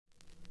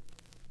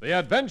The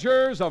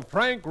Adventures of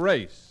Frank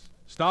Race,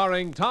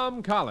 starring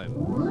Tom Collins.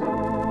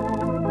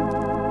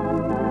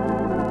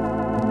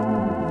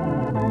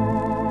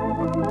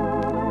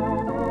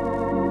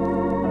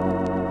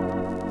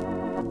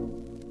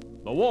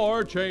 The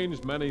war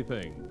changed many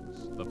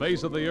things, the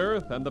face of the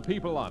earth and the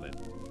people on it.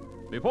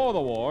 Before the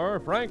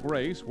war, Frank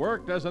Race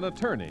worked as an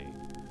attorney,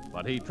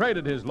 but he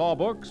traded his law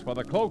books for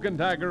the cloak and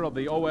dagger of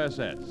the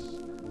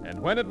OSS. And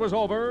when it was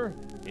over,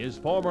 his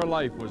former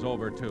life was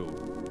over too.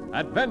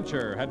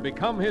 Adventure had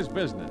become his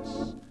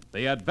business.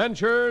 The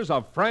Adventures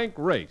of Frank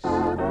Race.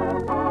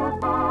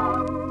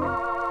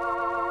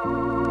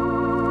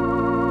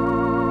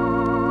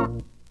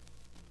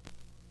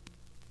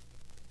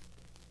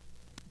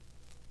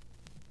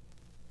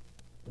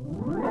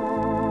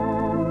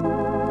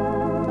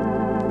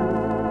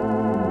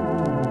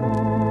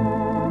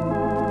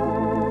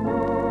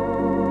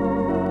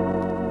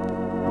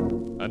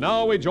 And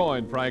now we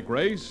join Frank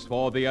Race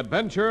for the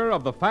adventure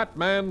of the Fat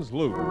Man's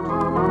Loot.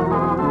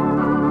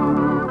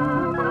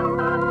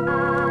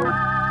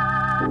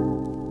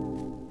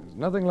 There's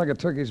nothing like a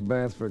Turkish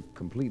bath for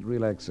complete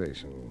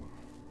relaxation.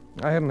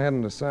 I hadn't had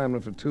an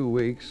assignment for 2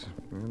 weeks,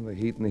 and the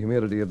heat and the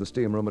humidity of the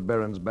steam room at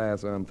Barron's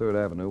Baths on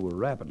 3rd Avenue were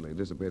rapidly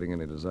dissipating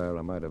any desire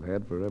I might have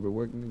had for ever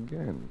working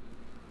again.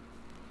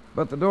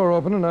 But the door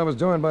opened, and I was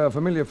joined by a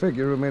familiar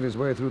figure who made his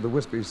way through the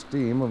wispy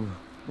steam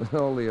with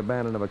all the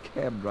abandon of a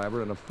cab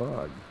driver in a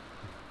fog.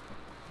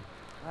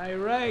 Hey,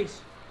 Race.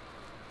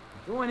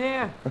 You in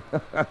here?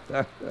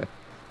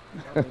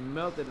 He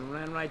melted and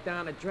ran right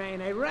down the drain.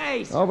 Hey,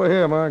 Race! Over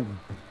here, Mark.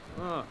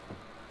 Oh.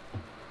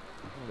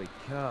 Holy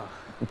cow.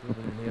 You've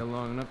been in here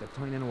long enough to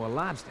turn into a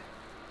lobster.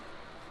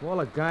 Of all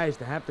the guys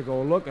to have to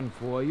go looking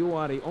for, you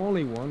are the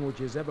only one which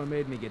has ever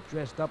made me get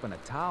dressed up in a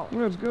towel.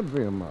 Well, it's good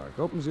for you, Mark.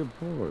 Opens your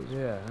pores.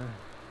 Yeah, huh?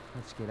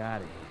 Let's get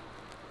out of here.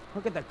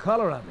 Look at the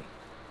color of me.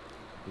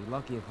 Be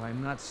lucky if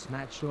I'm not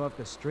snatched off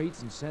the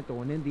streets and sent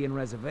to an Indian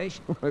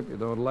reservation. If you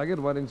don't like it,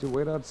 why didn't you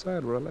wait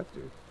outside where I left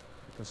you?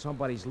 Because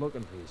somebody's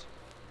looking for you.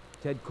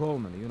 Ted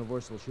Coleman, the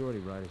Universal Surety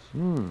Riders.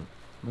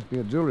 Must be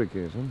a jewelry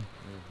case, huh?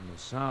 From the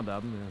sound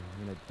of them,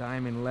 there ain't a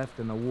diamond left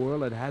in the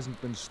world that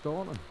hasn't been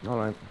stolen. All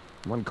right.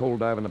 One cold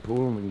dive in the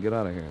pool and we can get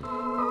out of here.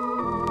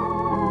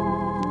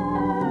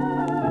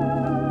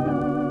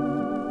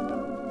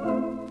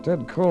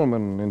 Ted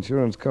Coleman,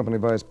 insurance company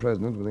vice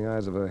president with the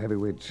eyes of a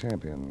heavyweight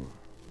champion.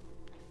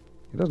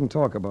 He doesn't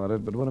talk about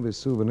it, but one of his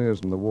souvenirs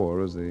from the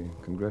war is the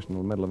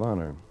Congressional Medal of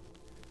Honor.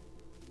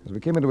 As we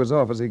came into his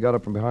office, he got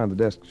up from behind the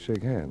desk to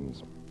shake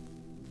hands.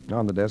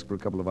 On the desk were a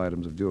couple of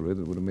items of jewelry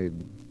that would have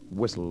made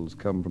whistles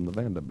come from the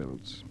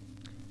Vanderbilts.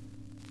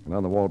 And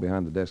on the wall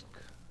behind the desk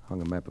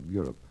hung a map of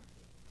Europe.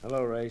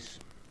 Hello, Race.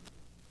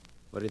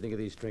 What do you think of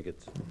these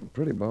trinkets?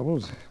 Pretty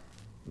baubles.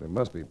 They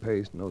must be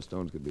paste. No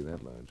stones could be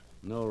that large.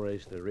 No,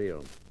 Race, they're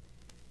real.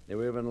 They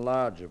were even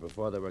larger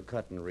before they were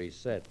cut and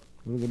reset.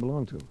 Who do they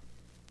belong to?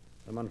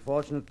 Some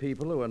unfortunate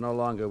people who are no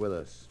longer with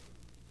us.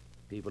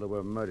 People who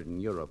were murdered in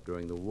Europe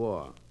during the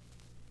war.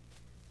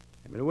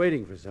 I've been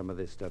waiting for some of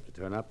this stuff to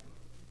turn up.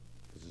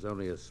 This is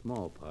only a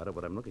small part of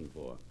what I'm looking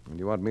for. And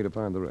you want me to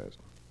find the rest?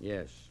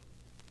 Yes.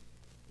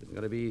 It isn't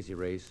going to be easy,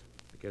 Race,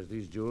 because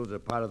these jewels are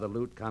part of the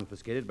loot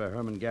confiscated by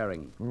Herman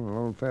Goering. Oh,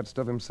 old fat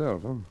stuff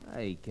himself, huh?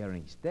 Hey,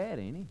 Goering's dead,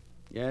 ain't he?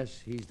 Yes,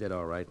 he's dead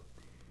all right.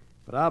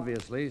 But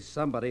obviously,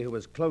 somebody who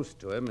was close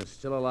to him is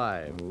still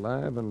alive.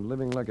 Alive and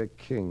living like a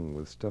king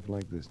with stuff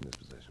like this in his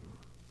possession.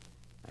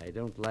 I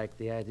don't like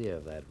the idea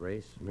of that,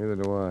 Race. Neither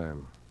do I.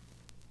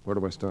 Where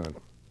do I start?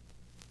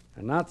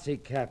 A Nazi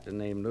captain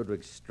named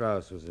Ludwig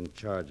Strauss was in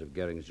charge of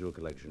Goering's jewel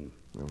collection.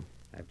 Oh.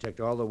 I've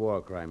checked all the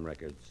war crime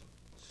records.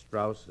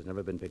 Strauss has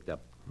never been picked up.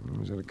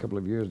 He's had a couple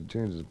of years to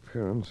change his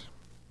appearance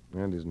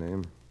and his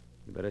name.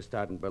 You better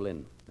start in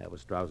Berlin. That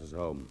was Strauss's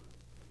home.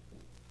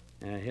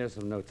 Here's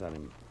some notes on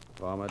him.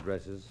 Former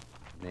addresses,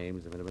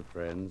 names of intimate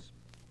friends,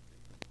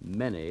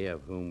 many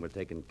of whom were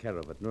taken care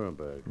of at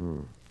Nuremberg.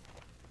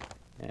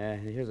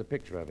 Here's a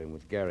picture of him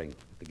with Goering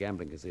at the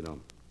gambling casino.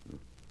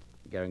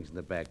 Goering's in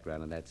the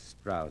background, and that's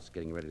Strauss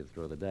getting ready to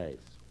throw the dice.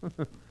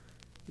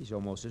 He's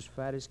almost as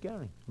fat as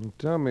Goering.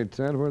 Tell me,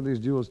 Ted, where these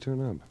jewels turn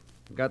up?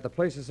 Got the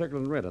places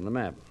circled in red on the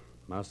map.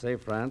 Marseille,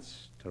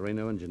 France,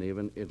 Torino and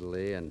Geneva in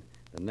Italy, and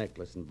the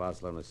necklace in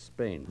Barcelona,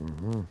 Spain.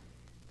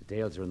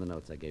 Details are in the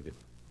notes I gave you.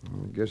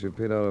 I guess you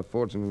paid out a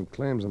fortune in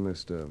claims on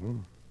this stuff, huh?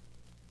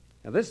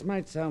 Now, this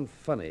might sound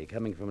funny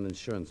coming from an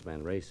insurance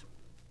man, Race,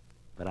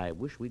 but I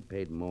wish we'd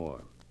paid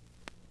more,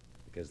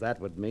 because that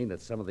would mean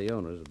that some of the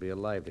owners would be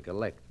alive to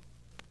collect.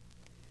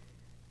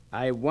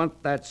 I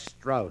want that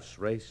Strauss,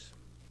 Race.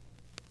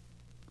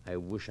 I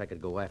wish I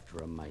could go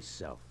after him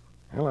myself.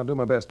 Well, I'll do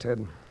my best,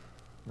 Ted.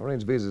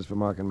 Arrange visas for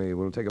Mark and me.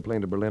 We'll take a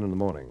plane to Berlin in the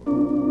morning.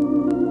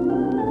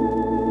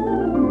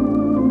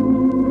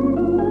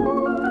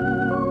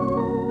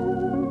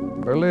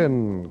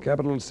 Berlin,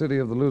 capital city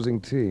of the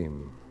losing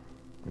team.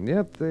 And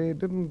yet they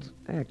didn't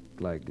act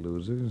like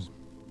losers.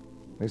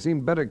 They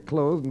seemed better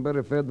clothed and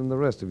better fed than the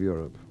rest of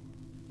Europe.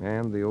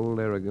 And the old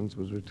arrogance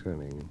was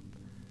returning.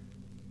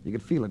 You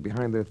could feel it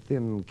behind their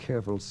thin,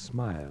 careful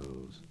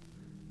smiles.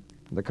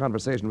 The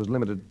conversation was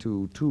limited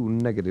to 2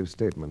 negative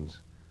statements.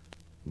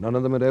 None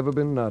of them had ever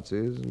been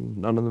Nazis, and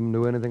none of them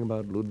knew anything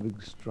about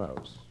Ludwig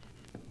Strauss.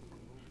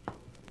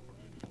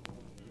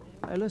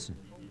 Hey, listen.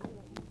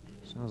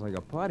 Sounds like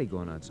a party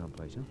going on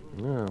someplace, huh?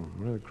 Yeah,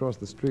 right across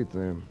the street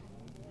there.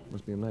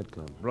 Must be a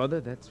nightclub. Brother,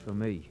 that's for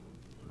me.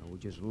 I would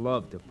just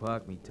love to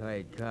park me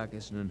tired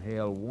carcass and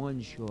inhale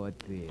one short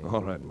beer.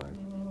 All right, Mike.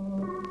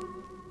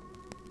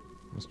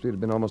 The street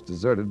had been almost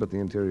deserted, but the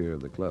interior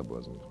of the club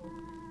wasn't.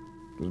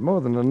 It was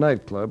more than a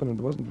nightclub, and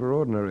it wasn't for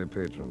ordinary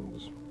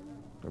patrons.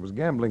 There was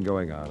gambling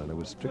going on, and it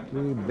was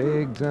strictly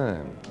big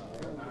time.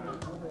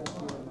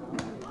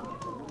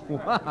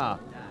 Wow.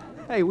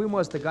 Hey, we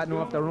must have gotten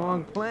off the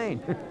wrong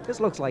plane. This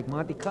looks like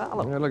Monte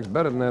Carlo. Yeah, it looks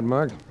better than that,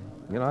 Mark.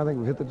 You know, I think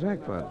we've hit the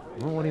jackpot.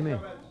 Oh, what do you mean?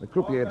 The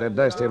croupier at that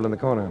dice table in the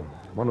corner.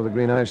 One with the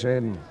green eye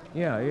shade.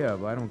 Yeah,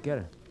 but I don't get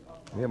it.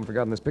 You haven't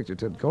forgotten this picture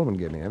Ted Coleman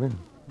gave me, have you?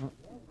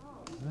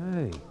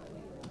 Hey.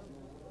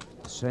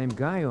 The same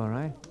guy, all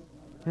right.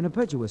 And a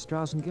picture with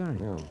Strauss and Gary.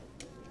 Yeah.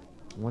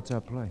 What's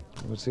our play?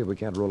 Let's see if we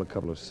can't roll a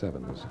couple of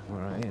 7s. All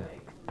right,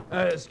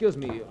 yeah. Excuse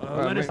me.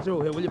 Let us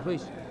through here, will you,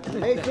 please?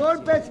 Hey, all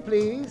bets,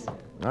 please.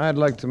 I'd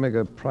like to make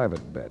a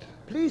private bet.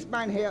 Please,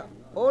 mein Herr,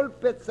 all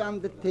bets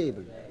on the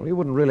table. Well, you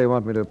wouldn't really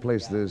want me to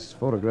place this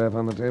photograph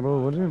on the table,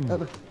 would you?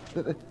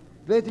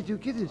 Where did you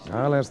get it?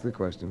 I'll ask the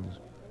questions.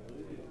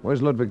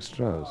 Where's Ludwig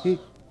Strauss?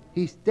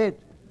 He's dead.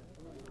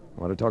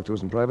 Want to talk to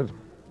us in private?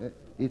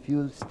 If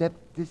you'll step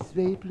this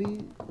way,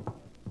 please.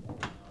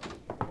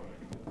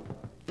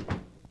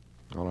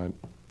 All right.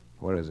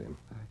 Where is he?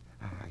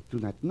 I do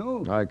not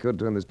know. I could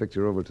turn this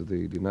picture over to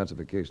the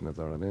denazification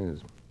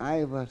authorities.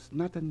 I was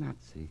not a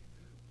Nazi.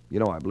 You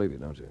know I believe you,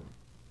 don't you?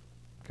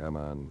 Come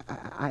on.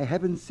 I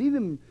haven't seen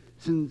him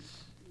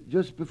since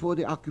just before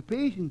the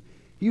occupation.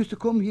 He used to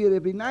come here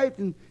every night,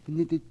 and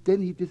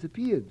then he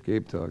disappeared.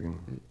 Keep talking.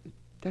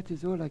 That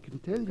is all I can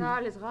tell you.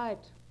 Carl is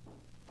right.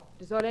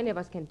 That's all any of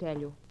us can tell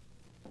you.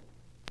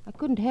 I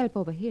couldn't help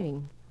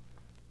overhearing.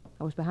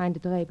 I was behind the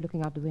drape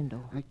looking out the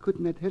window. I could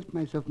not help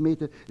myself,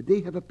 Mater. They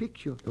have a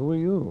picture. Who are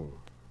you?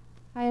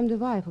 I am the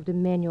wife of the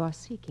man you are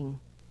seeking.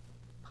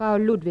 Frau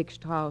Ludwig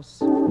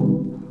Strauss.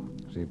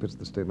 She puts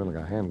the statement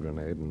like a hand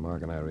grenade, and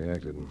Mark and I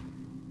reacted.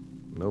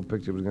 No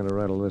picture was going to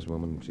rattle this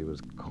woman. She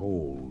was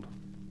cold.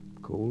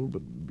 Cold,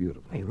 but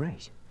beautiful. Hey,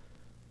 Race.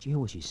 Did you hear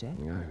what she said?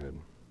 Yeah, I heard.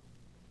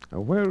 Now,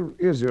 where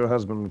is your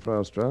husband,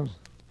 Frau Strauss?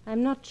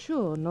 I'm not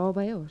sure,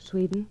 Norway or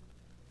Sweden.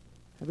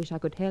 I wish I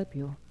could help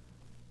you.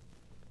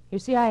 You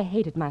see, I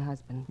hated my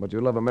husband. But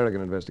you love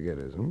American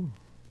investigators, hmm?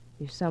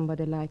 If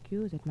somebody like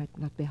you, that might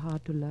not be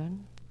hard to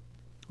learn.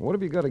 What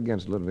have you got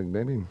against Ludwig,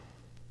 baby?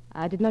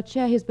 I did not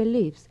share his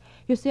beliefs.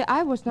 You see,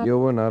 I was not... You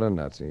were not a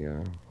Nazi,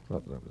 I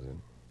thought that was it.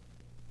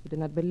 You do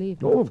not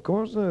believe me? Oh, of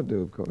course I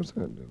do, of course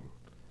I do.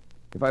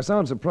 If I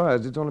sound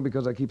surprised, it's only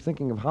because I keep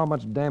thinking of how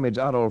much damage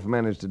Adolf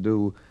managed to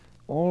do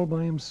all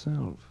by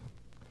himself.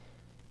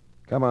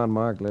 Come on,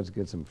 Mark, let's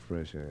get some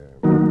fresh air.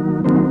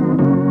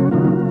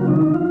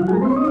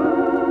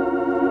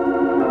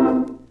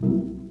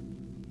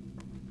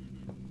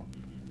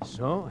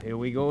 So, here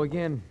we go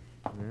again.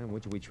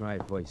 Which we try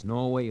first,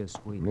 Norway or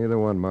Sweden? Neither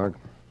one, Mark.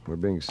 We're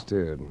being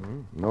steered.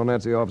 No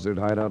Nazi officer'd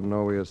hide out in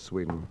Norway or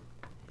Sweden.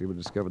 If people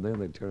discovered there,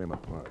 they'd tear him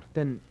apart.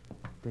 Then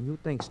you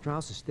think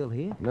Strauss is still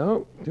here?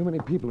 No, too many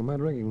people who might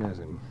recognize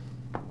him.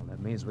 Well,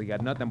 that means we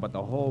got nothing but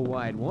the whole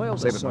wide world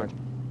to Save it, search.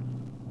 Mark.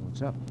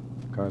 What's up?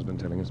 Car's been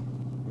telling us.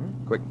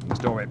 Quick, this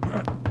doorway.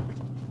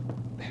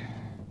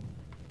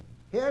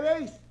 Herr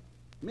Race,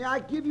 may I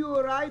give you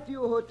a ride to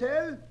your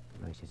hotel?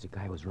 Race, it's the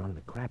guy who was running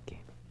the crap game.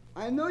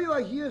 I know you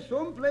are here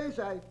someplace.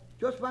 I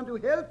just want to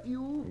help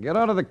you. Get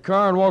out of the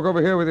car and walk over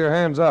here with your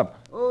hands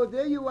up. Oh,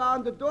 there you are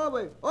on the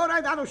doorway. All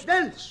right, Otto,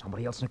 schnell.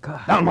 Somebody else in the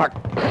car. Down, Mark.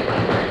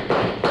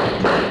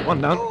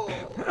 One down.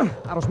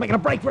 Otto's making a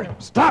break for it.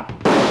 Stop!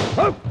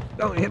 Oh,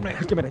 don't hit me.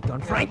 Give me that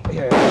gun, Frank.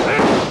 Yeah.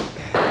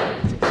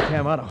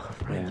 Damn, Otto.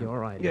 Frank, you're all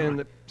right. Get in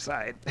the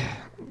side.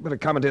 Better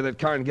commandeer that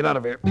car and get out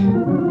of here. All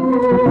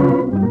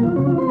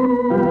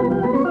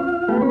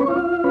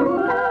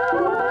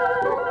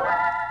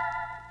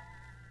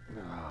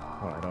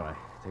right.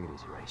 Take it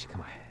easy, Race.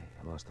 Come on.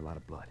 I lost a lot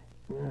of blood.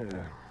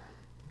 Yeah.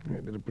 I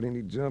did a pretty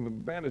neat job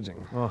of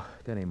bandaging. Oh,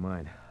 that ain't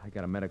mine. I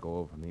got a medical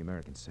over from the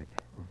American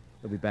sector.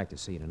 We'll be back to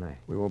see you tonight.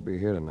 We won't be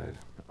here tonight.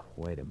 Oh,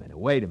 wait a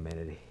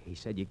minute. He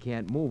said you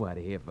can't move out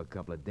of here for a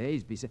couple of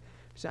days.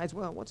 Besides,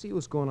 well, what's the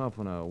use going off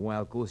on a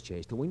wild goose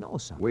chase till we know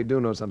something? We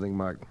do know something,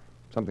 Mark.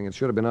 Something that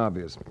should have been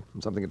obvious.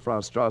 And something that Frau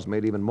Strauss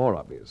made even more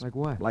obvious. Like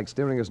what? Like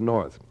steering us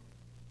north.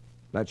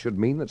 That should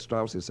mean that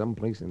Strauss is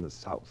someplace in the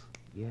south.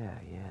 Yeah,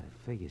 that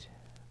figures.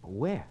 But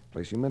where?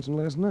 Place you mentioned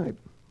last night.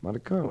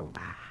 Monte Carlo.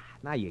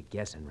 Now you're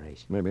guessing,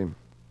 Race. Maybe,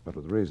 but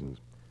with reasons.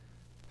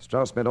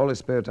 Strauss spent all his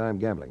spare time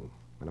gambling.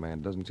 When a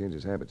man doesn't change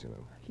his habits, you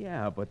know.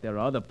 Yeah, but there are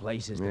other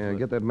places to Yeah, put-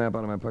 get that map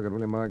out of my pocket,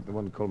 will you, Mark? The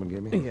one Coleman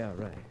gave me. Yeah,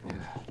 right.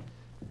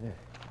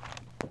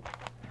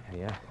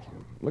 Yeah.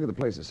 Look at the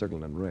places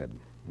circled in red,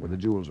 where the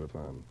jewels were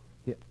found.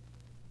 Yeah.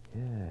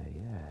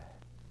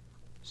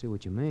 See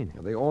what you mean.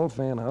 Now, they all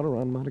fan out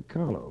around Monte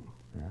Carlo.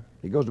 Yeah?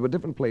 He goes to a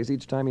different place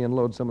each time he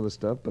unloads some of the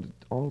stuff, but it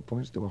all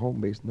points to a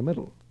home base in the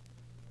middle.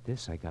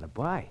 This I gotta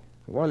buy.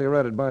 While you're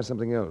at it, buy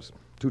something else.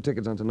 2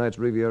 tickets on tonight's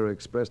Riviera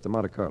Express to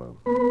Monte Carlo.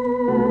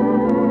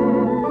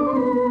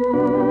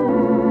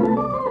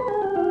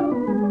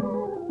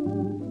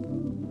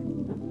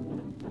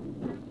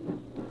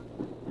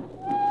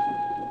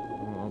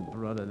 Oh,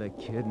 brother, they're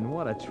kidding.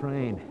 What a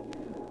train.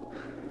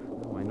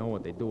 Now I know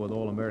what they do with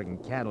all American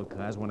cattle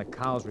cars when the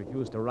cows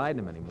refuse to ride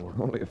them anymore.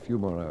 Only a few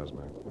more hours,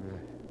 Mark.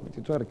 But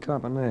you try to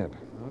cop a nap.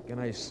 How can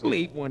I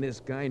sleep when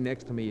this guy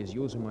next to me is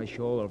using my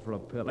shoulder for a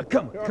pillow?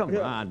 Come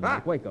on,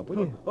 Mike. Wake up, will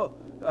you?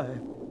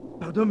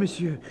 Pardon,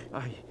 monsieur.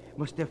 I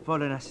must have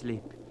fallen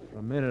asleep. For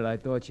a minute, I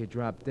thought you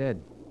dropped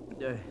dead.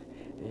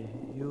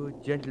 You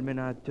gentlemen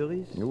are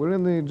tourists? We're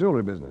in the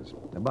jewelry business.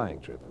 A buying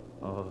trip.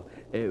 Oh,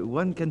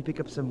 one can pick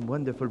up some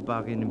wonderful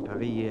bargain in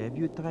Paris. Have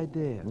you tried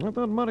there? I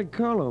thought Monte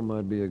Carlo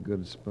might be a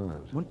good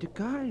spot. Monte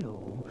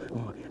Carlo?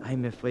 Oh,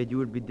 I'm afraid you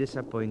will be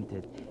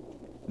disappointed.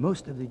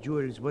 Most of the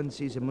jewels one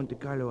sees in Monte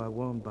Carlo are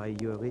worn by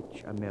your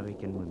rich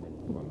American women.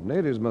 Well,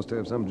 natives must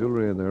have some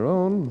jewelry of their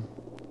own.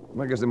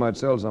 I guess they might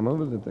sell some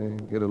of it if they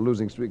get a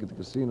losing streak at the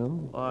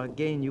casino.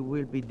 Again, you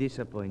will be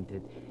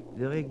disappointed.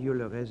 The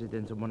regular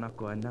residents of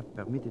Monaco are not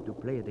permitted to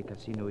play at the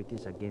casino. It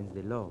is against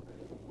the law.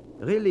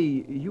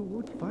 Really, you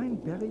would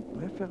find Paris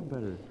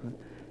preferable.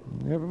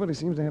 Everybody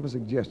seems to have a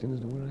suggestion as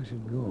to where I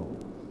should go.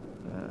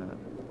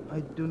 I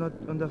do not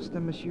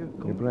understand, monsieur.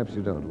 Yeah, perhaps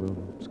you don't. We'll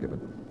skip it.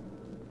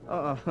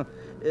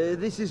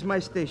 This is my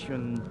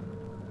station.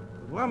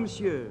 Au revoir,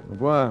 monsieur. Au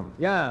revoir.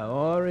 Yeah,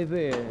 au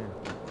revoir.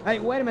 Hey,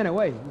 wait a minute,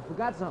 wait. You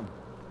forgot something.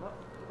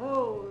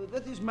 Oh,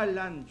 that is my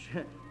lunch.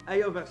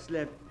 I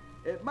overslept.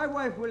 My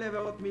wife will have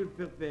oatmeal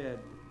prepared.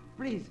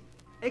 Please,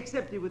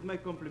 accept it with my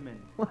compliment.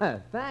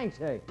 Well, thanks,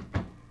 hey.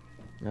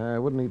 I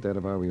wouldn't eat that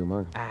if I were you,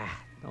 Mark.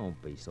 Don't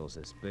be so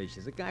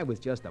suspicious. A guy with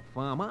just a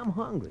farm. I'm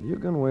hungry. You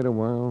can wait a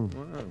while.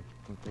 Well,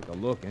 we'll take a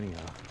look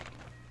anyhow.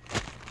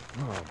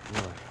 Oh,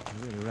 boy. I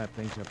really wrap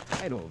things up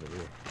tight over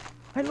here.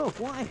 Hey, look,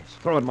 wires.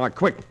 Throw it, Mark,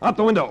 quick. Out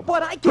the window.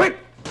 But I can't...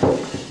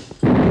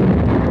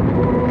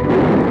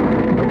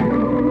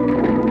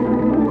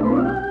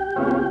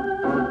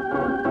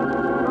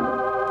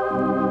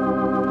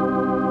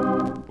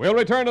 We'll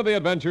return to the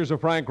adventures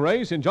of Frank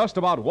Race in just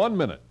about 1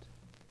 minute.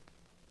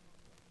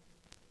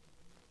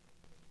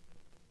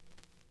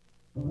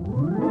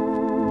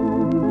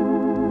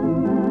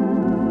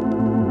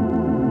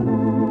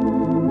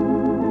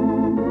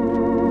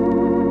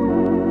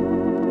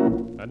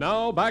 And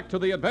now, back to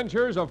the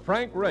adventures of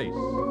Frank Race.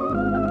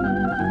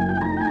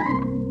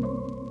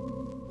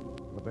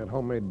 What that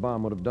homemade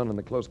bomb would have done in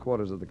the close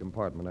quarters of the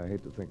compartment, I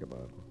hate to think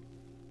about.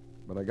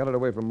 But I got it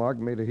away from Mark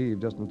and made a heave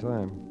just in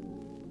time.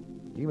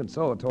 Even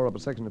so, it tore up a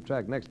section of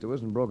track next to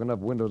us and broke enough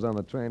windows on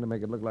the train to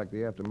make it look like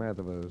the aftermath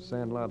of a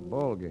sandlot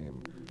ball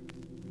game.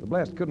 The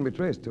blast couldn't be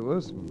traced to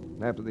us,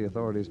 and after the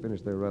authorities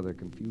finished their rather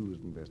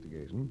confused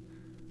investigation,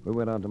 we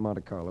went on to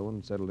Monte Carlo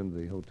and settled into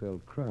the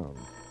Hotel Crown.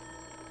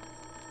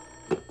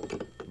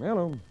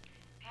 Hello.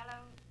 Hello,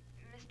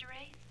 Mr.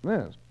 Race?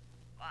 Yes.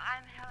 Well,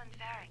 I'm Helen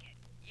Farragut.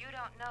 You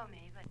don't know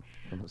me, but...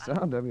 From the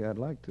sound of you, I'd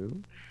like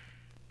to.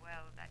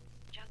 Well, that's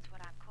just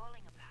what I'm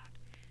calling about.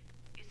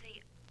 You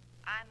see,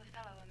 I'm a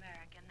fellow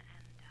American,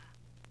 and,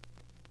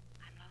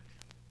 I'm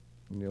lonesome.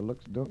 And your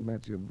looks don't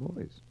match your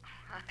voice.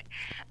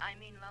 I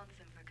mean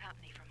lonesome for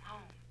company from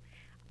home.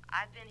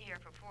 I've been here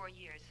for 4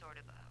 years, sort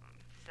of a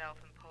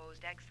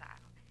self-imposed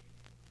exile.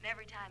 And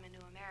every time a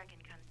new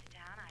American comes to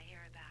town, I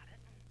hear about it,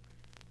 and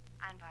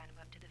I invite him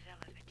up to the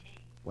villa for tea.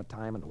 What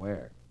time and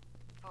where?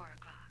 4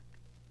 o'clock.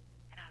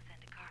 And I'll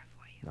send a car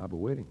for you. I'll be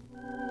waiting.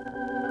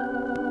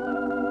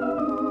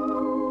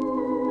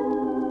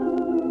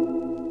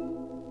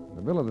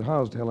 The villa that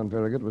housed Helen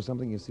Farragut was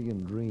something you see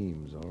in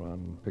dreams or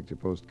on picture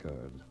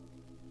postcards.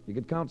 You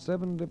could count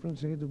 7 different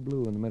shades of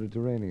blue in the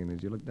Mediterranean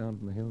as you looked down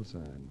from the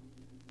hillside.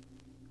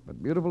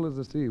 But beautiful as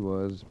the sea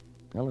was,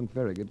 Helen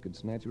Farragut could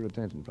snatch your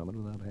attention from it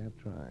without half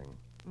trying.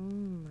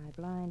 My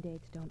blind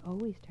dates don't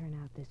always turn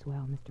out this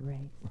well, Mr.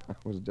 Race. I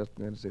was just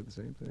going to say the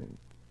same thing.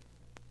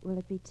 Will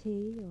it be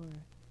tea or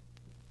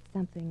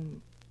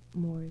something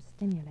more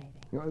stimulating?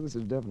 This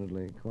is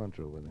definitely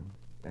Cointreau with him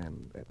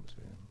and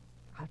atmosphere.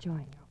 I'll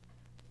join you.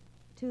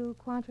 2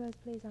 Cointreaus,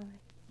 please, Henri.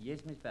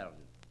 Yes, Miss Farragut.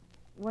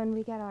 When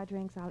we get our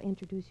drinks, I'll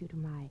introduce you to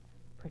my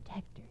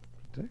protectors.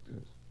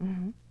 Protectors?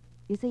 Mm-hmm.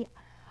 You see,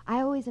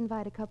 I always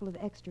invite a couple of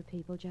extra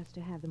people just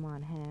to have them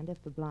on hand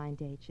if the blind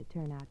date should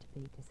turn out to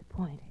be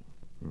disappointing.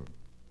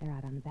 They're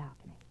out on the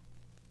balcony.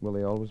 Will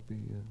they always be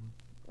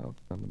out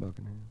on the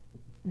balcony?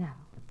 No.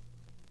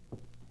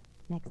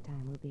 Next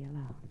time we'll be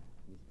alone.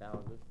 Miss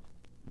Farragut.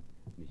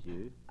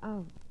 Monsieur.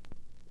 Oh,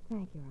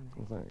 thank you, Henri.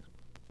 Well, thanks.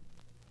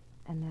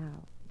 And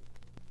now,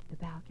 the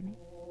balcony?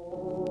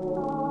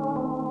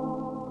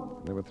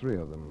 There were 3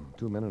 of them,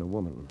 2 men and a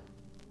woman.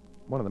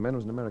 One of the men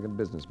was an American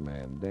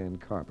businessman, Dan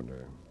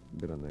Carpenter, a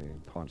bit on the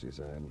paunchy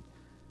side.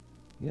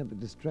 He had the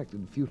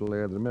distracted, futile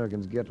air that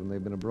Americans get when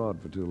they've been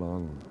abroad for too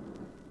long.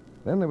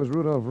 Then there was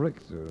Rudolf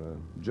Richter, a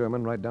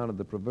German right down to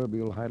the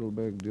proverbial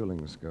Heidelberg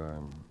dueling scar.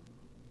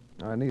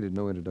 I needed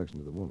no introduction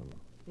to the woman.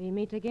 We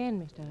meet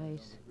again, Mr.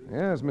 Race.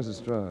 Yes, Mrs.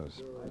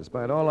 Strauss.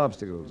 Despite all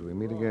obstacles, we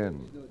meet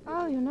again.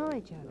 Oh, you know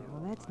each other.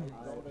 Well, that's nice.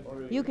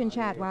 You can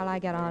chat while I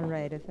get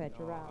Henri to fetch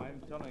you out. I'm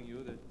telling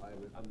you that...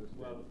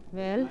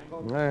 Well,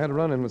 I had a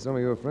run-in with some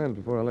of your friends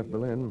before I left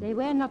Berlin. they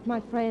were not my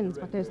friends,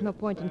 but there's no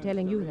point in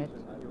telling you that.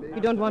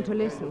 You don't want to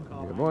listen.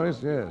 Your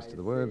voice, yes. To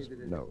the words,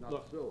 no.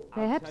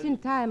 Perhaps in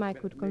time I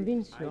could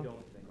convince you.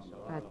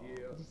 But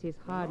this is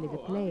hardly the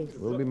place.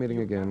 We'll be meeting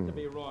again.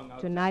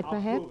 Tonight,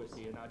 perhaps?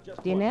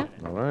 Dinner?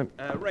 All right.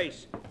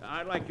 Race,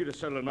 I'd like you to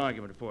settle an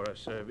argument for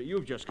us.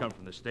 You've just come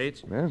from the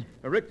States. Yes?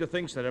 Richter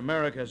thinks that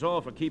America's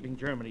all for keeping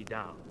Germany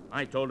down.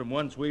 I told him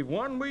once we've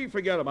won, we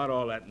forget about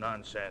all that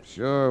nonsense.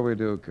 Sure we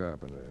do,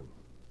 Carpenter.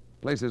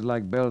 Places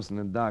like Belsen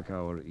and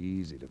Dachau are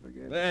easy to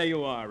forget. There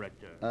you are,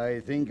 Richter. I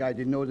think I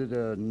denoted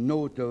a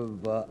note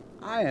of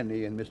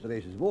irony in Mr.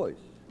 Ace's voice.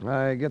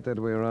 I get that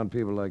way around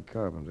people like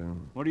Carpenter.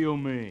 What do you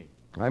mean?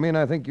 I mean,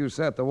 I think you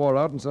sat the war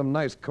out in some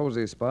nice,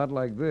 cozy spot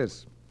like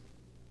this.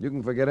 You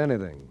can forget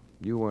anything.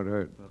 You weren't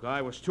hurt. Look,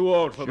 I was too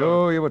old for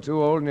Sure, you were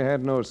too old and you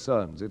had no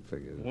sons. It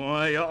figures.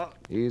 Why,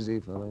 Easy,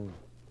 fellow.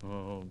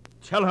 Oh,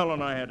 tell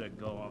Helen I had to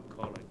go. I'll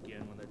call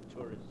again when the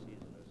tourist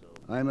season is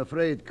over. I'm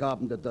afraid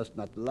Carpenter does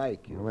not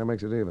like you. Well, that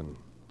makes it even.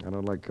 I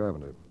don't like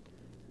Carpenter.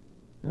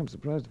 I'm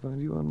surprised to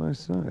find you on my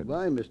side.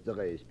 Why, Mr.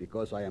 Ace?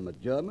 Because I am a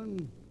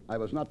German? I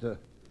was not a...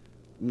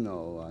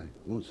 No, I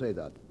won't say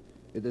that.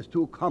 It is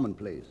too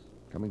commonplace.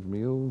 Coming from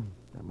you,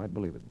 I might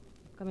believe it.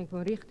 Coming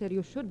from Richter,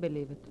 you should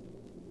believe it.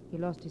 He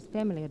lost his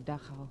family at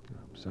Dachau.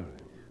 I'm sorry.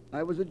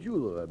 I was a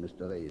jeweler,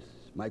 Mr. Ace.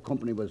 My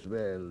company was,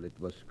 well, it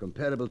was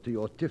comparable to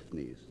your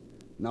Tiffany's.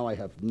 Now I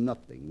have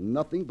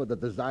nothing but the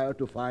desire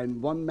to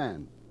find one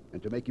man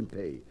and to make him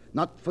pay.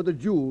 Not for the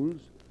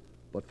jewels,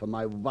 but for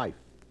my wife,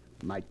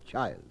 my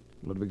child.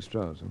 Ludwig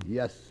Strauss, huh?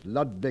 Yes,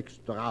 Ludwig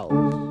Strauss.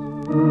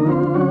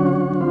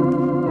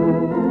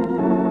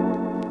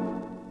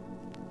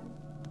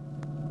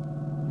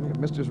 Your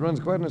mistress runs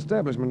quite an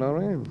establishment, all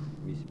right.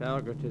 Miss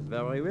Farragut is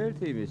very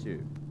wealthy, monsieur.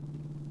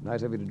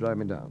 Nice of you to drive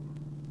me down.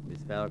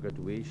 Miss Farragut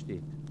wished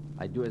it.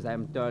 I do as I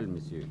am told,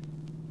 monsieur.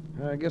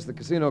 I guess the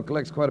casino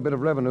collects quite a bit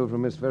of revenue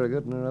from Miss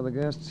Farragut and her other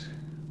guests.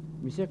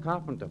 Monsieur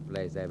Carpenter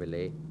plays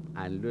heavily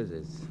and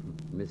loses.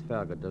 Miss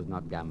Farragut does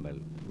not gamble.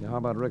 Now, how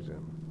about Richter?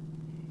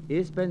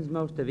 He spends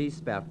most of his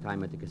spare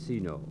time at the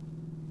casino.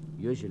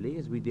 Usually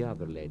is with the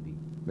other lady.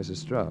 Mrs.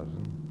 Strauss.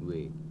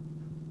 Oui.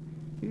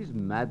 His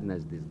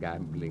madness, this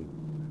gambling.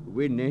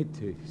 We're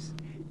natives.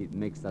 It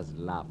makes us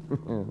laugh.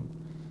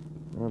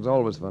 Well, it's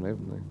always funny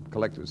from the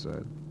collector's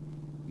side.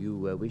 You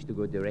wish to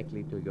go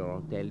directly to your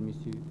hotel,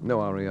 monsieur?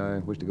 No, Henri, I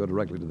wish to go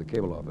directly to the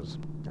cable office.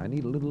 I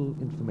need a little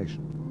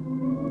information.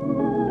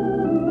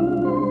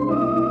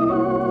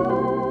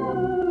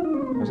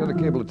 I sent a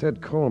cable to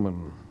Ted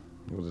Coleman.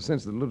 There was a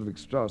sense that Ludwig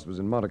Strauss was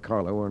in Monte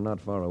Carlo or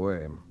not far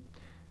away. And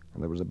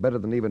there was a better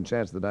than even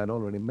chance that I'd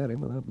already met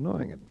him without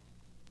knowing it.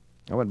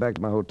 I went back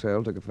to my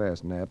hotel, took a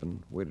fast nap,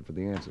 and waited for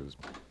the answers.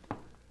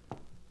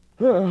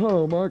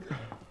 Hello, Mark.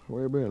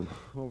 Where you been?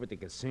 Over at the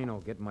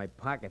casino, getting my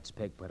pockets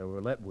picked by the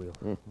roulette wheel.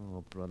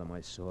 Oh, brother,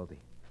 my salty.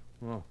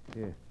 Oh,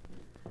 here.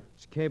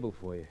 It's cable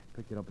for you.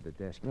 Picked it up at the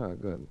desk. Oh,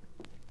 good.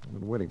 I've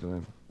been waiting for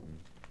that.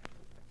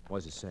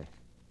 What does it say?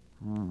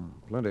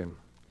 Plenty.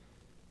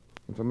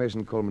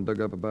 Information Coleman dug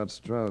up about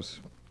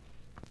Strauss.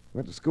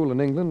 Went to school in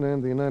England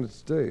and the United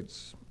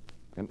States.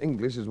 And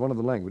English is one of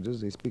the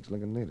languages he speaks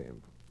like a native.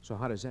 So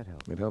how does that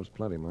help? It helps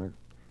plenty, Mark.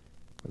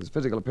 With his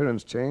physical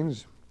appearance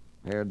changed,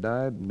 hair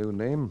dyed, new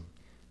name,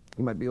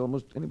 he might be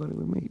almost anybody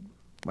we meet.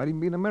 Might even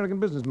be an American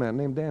businessman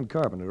named Dan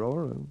Carpenter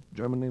or a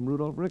German named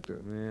Rudolf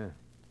Richter. Yeah.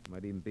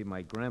 Might even be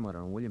my grandmother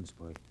in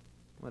Williamsburg.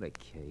 What a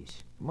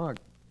case. Mark,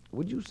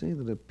 would you say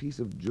that a piece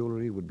of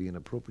jewelry would be an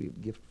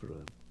appropriate gift for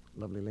a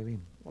lovely lady?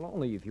 Well,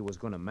 only if you was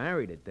going to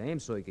marry the dame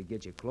so you could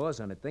get your claws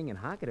on the thing and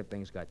hock it if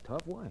things got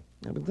tough. Why?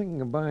 I've been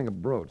thinking of buying a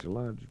brooch, a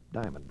large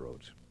diamond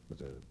brooch.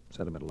 It's a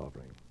sentimental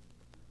offering.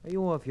 Are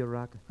you off your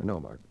rocker? No,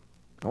 Mark.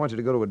 I want you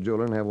to go to a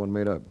jeweler and have one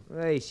made up.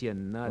 Race, you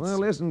nuts. Well,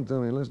 listen to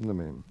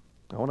me.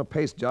 I want a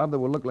paste job that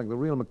will look like the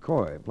real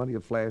McCoy. Plenty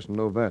of flash and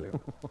no value.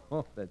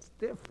 Oh, that's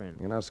different.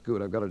 You're not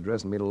Scoot. I've got to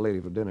dress and meet a lady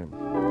for dinner.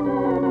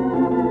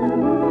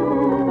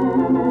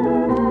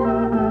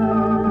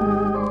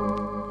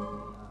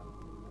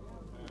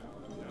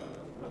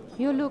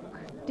 You look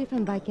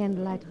different by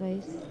candlelight,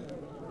 Race.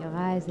 Your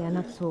eyes, they are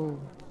not so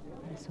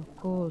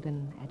cold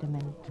and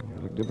adamant.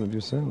 You look different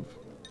yourself.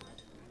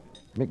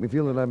 You make me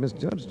feel that I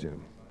misjudged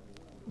you.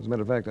 As a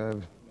matter of fact,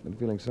 I've been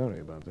feeling sorry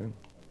about that.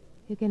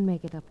 You can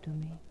make it up to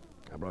me.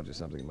 I brought you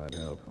something that might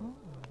help. Oh.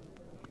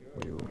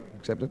 Will you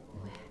accept it?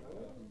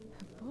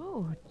 A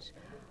brooch.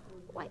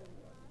 Why,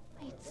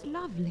 it's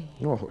lovely.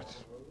 Oh,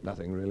 it's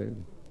nothing, really.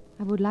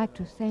 I would like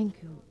to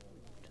thank you,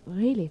 to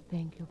really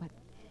thank you,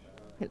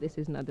 but this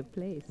is not the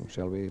place.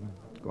 Shall we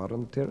go out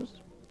on the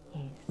terrace?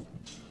 Yes.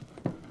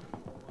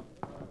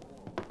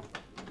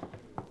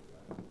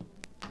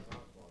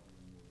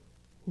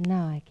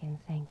 Now I can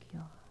thank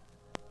you.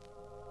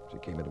 She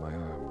came into my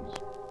arms.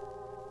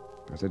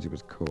 I said she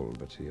was cold,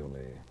 but she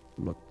only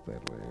looked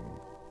that way.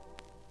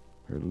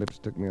 Her lips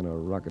took me on a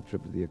rocket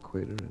trip to the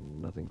equator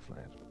and nothing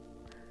flat.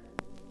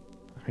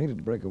 I hated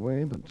to break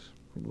away, but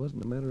it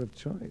wasn't a matter of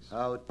choice.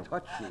 How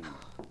touching.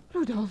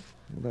 Rudolph.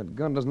 That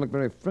gun doesn't look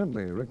very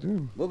friendly, Richter.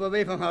 Move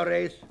away from her,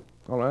 Race.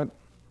 All right.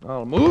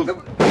 I'll move.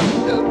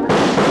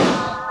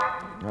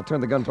 I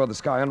turned the gun toward the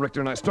sky on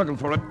Richter, and I struggled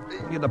for it.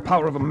 He had the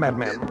power of a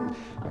madman.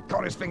 I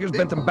caught his fingers,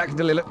 bent them back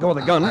until he let go of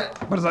the gun.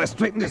 But as I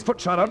straightened, his foot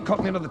shot out,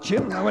 caught me under the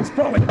chin, and I went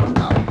sprawling.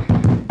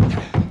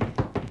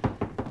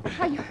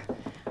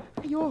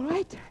 Are you all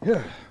right?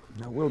 Yeah,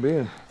 I will be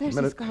in There's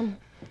a minute. his gun.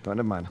 Oh,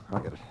 never mind. I'll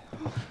get it.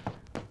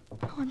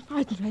 Oh, I'm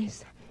frightened,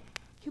 Race.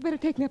 You better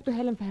take me up to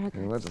Helen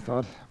Farragut. Well, that's a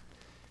thought.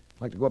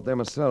 I'd like to go up there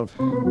myself.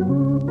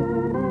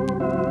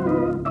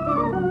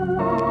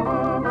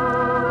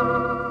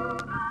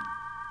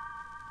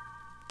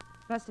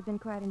 Must have been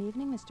quite an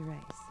evening, Mr.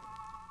 Race.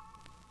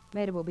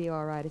 Maida will be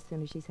all right as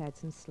soon as she's had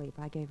some sleep.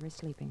 I gave her a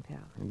sleeping pill.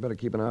 You'd better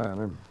keep an eye on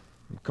her.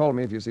 Call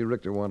me if you see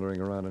Richter wandering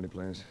around any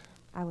place.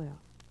 I will.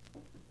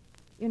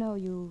 You know,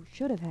 you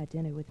should have had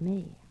dinner with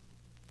me.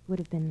 Would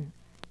have been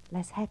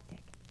less hectic.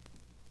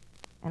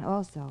 And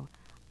also,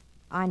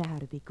 I know how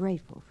to be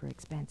grateful for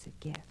expensive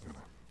gifts.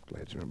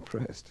 Glad you're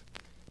impressed.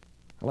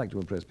 I like to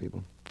impress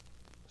people,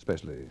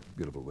 especially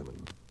beautiful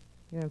women.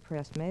 You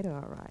impressed Maida,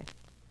 all right.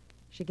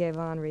 She gave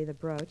Henri the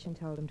brooch and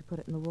told him to put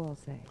it in the wall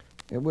safe.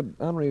 Yeah, would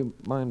Henri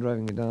mind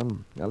driving me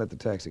down? I'll let the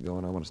taxi go,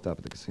 and I want to stop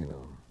at the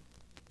casino.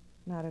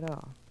 Not at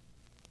all.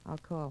 I'll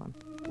call him.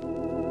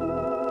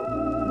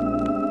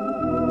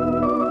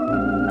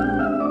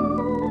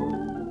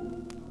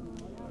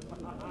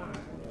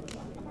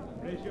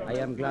 I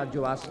am glad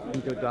you asked me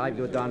to drive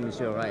you down,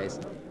 Monsieur Reyes.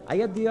 I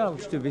had the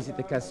urge to visit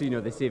the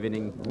casino this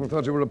evening. I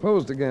thought you were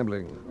opposed to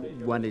gambling.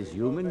 One is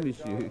human,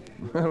 Monsieur.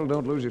 Well,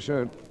 don't lose your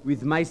shirt.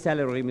 With my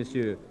salary,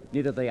 Monsieur,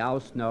 neither the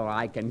house nor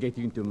I can get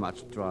into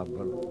much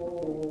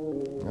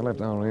trouble. I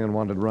left Henri and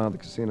wandered around the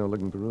casino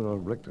looking for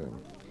Rudolph Richter.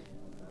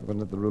 He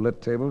wasn't at the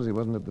roulette tables, he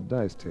wasn't at the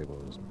dice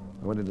tables.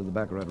 I went into the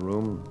baccarat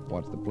room,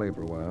 watched the play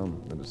for a while,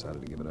 then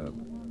decided to give it up.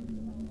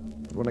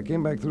 But when I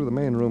came back through the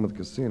main room of the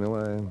casino,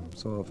 I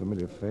saw a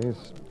familiar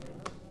face.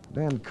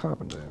 Dan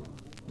Carpenter.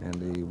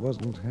 And he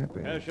wasn't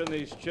happy. Cash in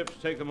these chips,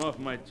 take them off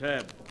my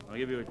tab. I'll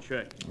give you a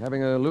check.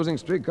 Having a losing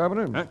streak,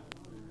 Carpenter? Huh?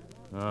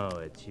 Oh,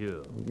 it's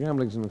you.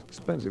 Gambling's an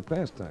expensive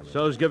pastime.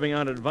 So's giving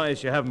out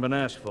advice you haven't been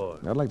asked for.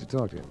 I'd like to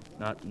talk to you.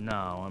 Not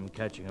now. I'm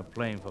catching a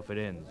plane for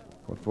Firenze.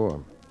 What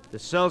for? To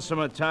sell some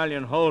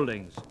Italian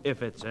holdings,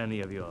 if it's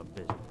any of your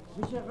business.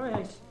 Monsieur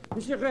Reyes!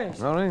 Monsieur Reyes!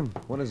 Henri,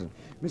 what is it?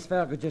 Miss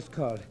Farragut just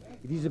called.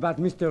 It is about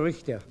Mr.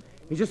 Richter.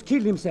 He just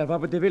killed himself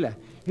over the villa.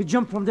 He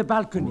jumped from the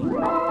balcony.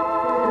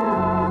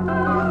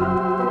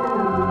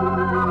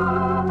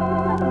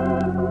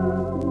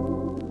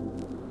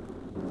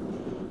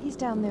 He's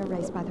down there,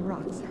 Race, by the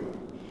rocks.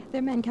 There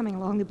are men coming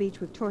along the beach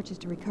with torches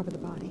to recover the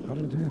body. How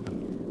did it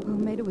happen? Well,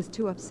 Maida was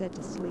too upset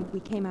to sleep. We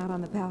came out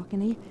on the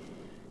balcony.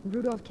 And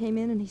Rudolph came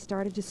in and he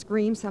started to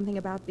scream something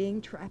about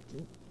being trapped.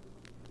 And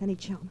then he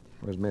jumped.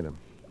 Where's Maida?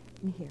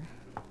 In here.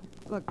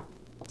 Look,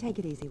 take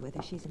it easy with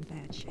her. She's in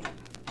bad shape.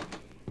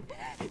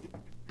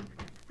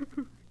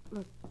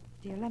 Look,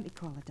 dear, let me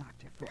call a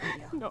doctor for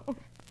you.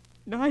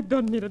 No, I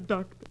don't need a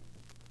doctor.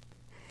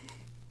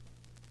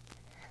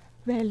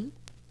 Well,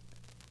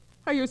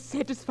 are you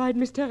satisfied,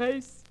 Mr.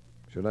 Reyes?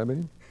 Should I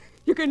be?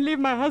 You can leave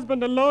my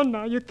husband alone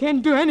now. You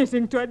can't do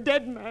anything to a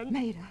dead man.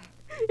 Maida.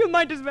 You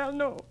might as well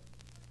know.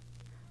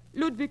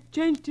 Ludwig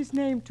changed his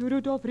name to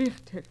Rudolf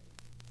Richter.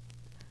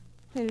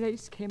 When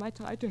Reyes came, I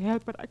tried to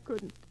help, but I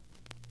couldn't.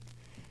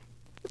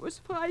 I was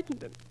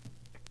frightened,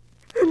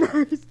 and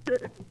now he's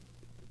dead.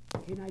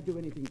 Can I do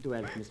anything to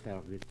help, Miss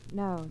Farragut?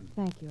 No,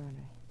 thank you,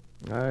 Henri.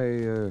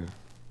 I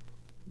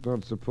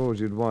don't suppose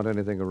you'd want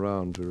anything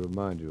around to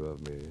remind you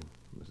of me,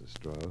 Mrs.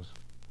 Strauss.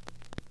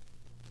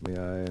 May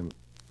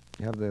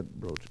I have that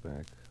brooch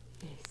back?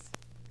 Yes.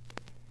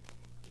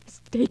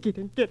 Just take it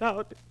and get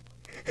out.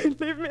 And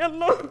leave me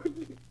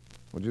alone.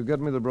 Would you get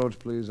me the brooch,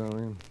 please,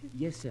 Henri?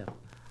 Yes, sir.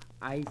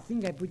 I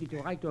think I put it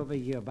right over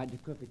here by the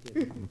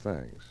cafeteria.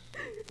 Thanks.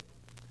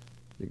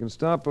 You can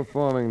stop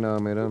performing now,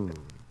 Maida.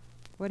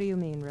 What do you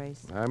mean,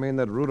 Race? I mean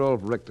that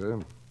Rudolph Richter,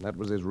 that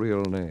was his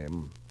real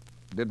name,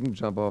 didn't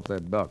jump off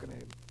that balcony.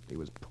 He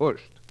was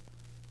pushed.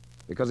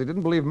 Because he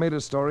didn't believe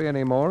Maida's story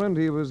anymore, and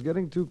he was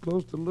getting too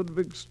close to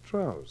Ludwig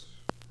Strauss.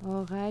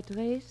 All right,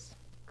 Race.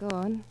 Go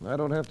on. I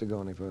don't have to go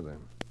any further.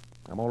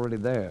 I'm already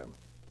there.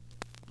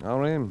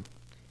 Henri,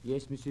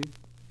 Yes, monsieur?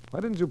 why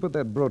didn't you put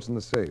that brooch in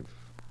the safe?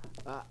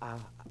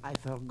 I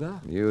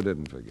forgot. You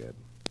didn't forget.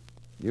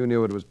 You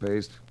knew it was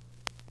paste.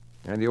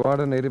 And you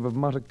aren't a native of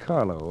Monte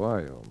Carlo,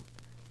 are you?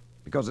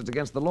 Because it's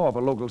against the law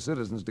for local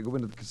citizens to go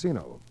into the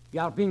casino.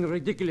 You are being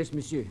ridiculous,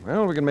 monsieur.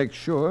 Well, we can make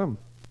sure.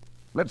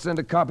 Let's send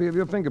a copy of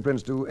your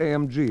fingerprints to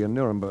AMG in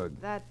Nuremberg.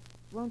 That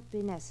won't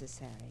be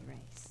necessary,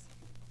 Race.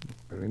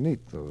 Very neat,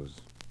 those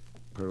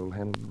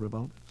pearl-handled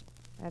revolvers.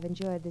 I've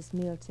enjoyed this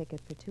meal ticket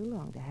for too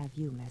long to have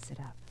you mess it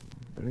up.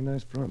 Very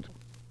nice front.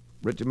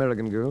 Rich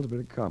American girls,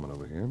 very common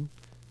over here.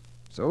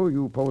 So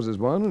you pose as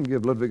one and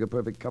give Ludwig a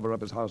perfect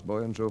cover-up as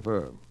houseboy and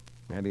chauffeur.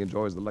 And he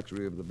enjoys the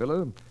luxury of the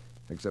villa,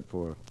 Except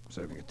for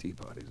serving at tea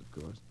parties, of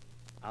course.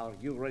 Are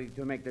you ready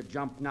to make the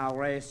jump now,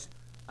 Race?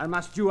 Or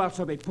must you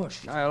also be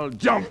pushed? I'll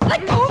jump!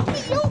 Let go of me,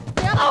 you!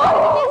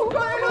 Oh!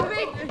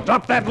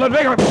 Drop that,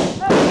 Ludwig!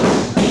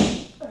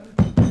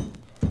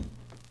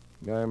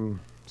 I'm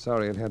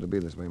sorry it had to be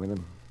this way, Mila.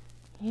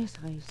 Yes,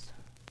 Reese.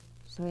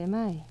 So am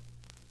I.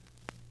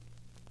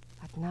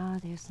 But now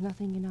there's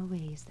nothing in our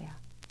ways there.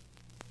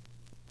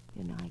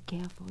 You know I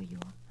care for you.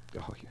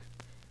 Oh, you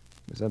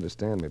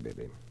misunderstand me,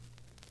 baby.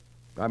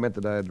 I meant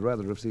that I'd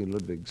rather have seen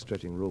Ludwig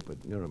stretching rope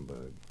at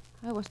Nuremberg.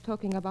 I was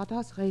talking about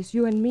us, Reese,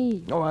 you and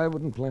me. Oh, I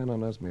wouldn't plan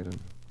on us, Maida.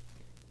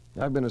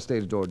 I've been a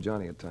stage door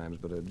Johnny at times,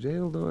 but a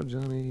jail door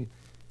Johnny...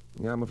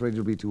 Yeah, I'm afraid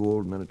you'll be too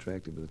old and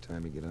unattractive by the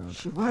time you get out.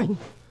 Schwein.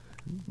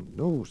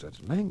 No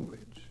such language.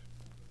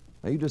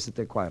 Now, you just sit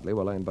there quietly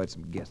while I invite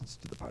some guests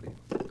to the party.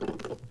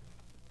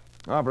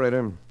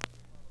 Operator,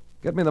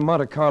 get me the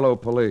Monte Carlo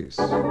police.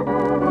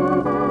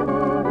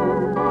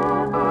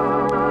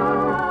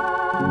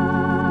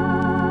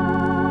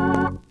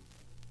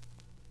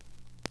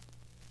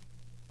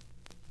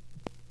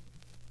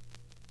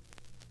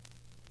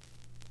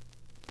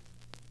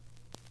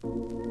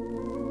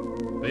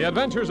 The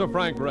Adventures of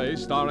Frank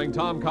Race, starring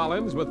Tom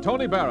Collins with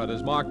Tony Barrett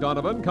as Mark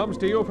Donovan, comes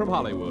to you from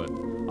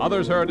Hollywood.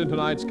 Others heard in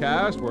tonight's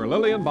cast were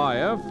Lillian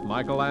Baeff,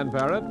 Michael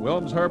Lanverett,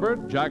 Wilms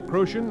Herbert, Jack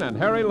Crucian, and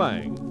Harry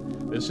Lang.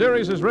 This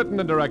series is written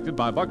and directed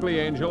by Buckley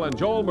Angel and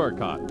Joel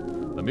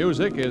Murcott. The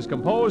music is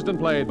composed and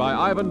played by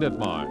Ivan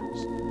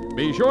Ditmars.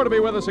 Be sure to be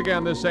with us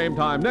again this same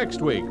time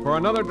next week for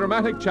another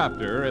dramatic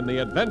chapter in the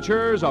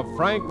Adventures of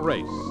Frank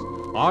Race.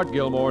 Art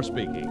Gilmore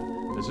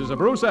speaking. This is a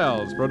Bruce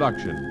Ells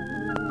production.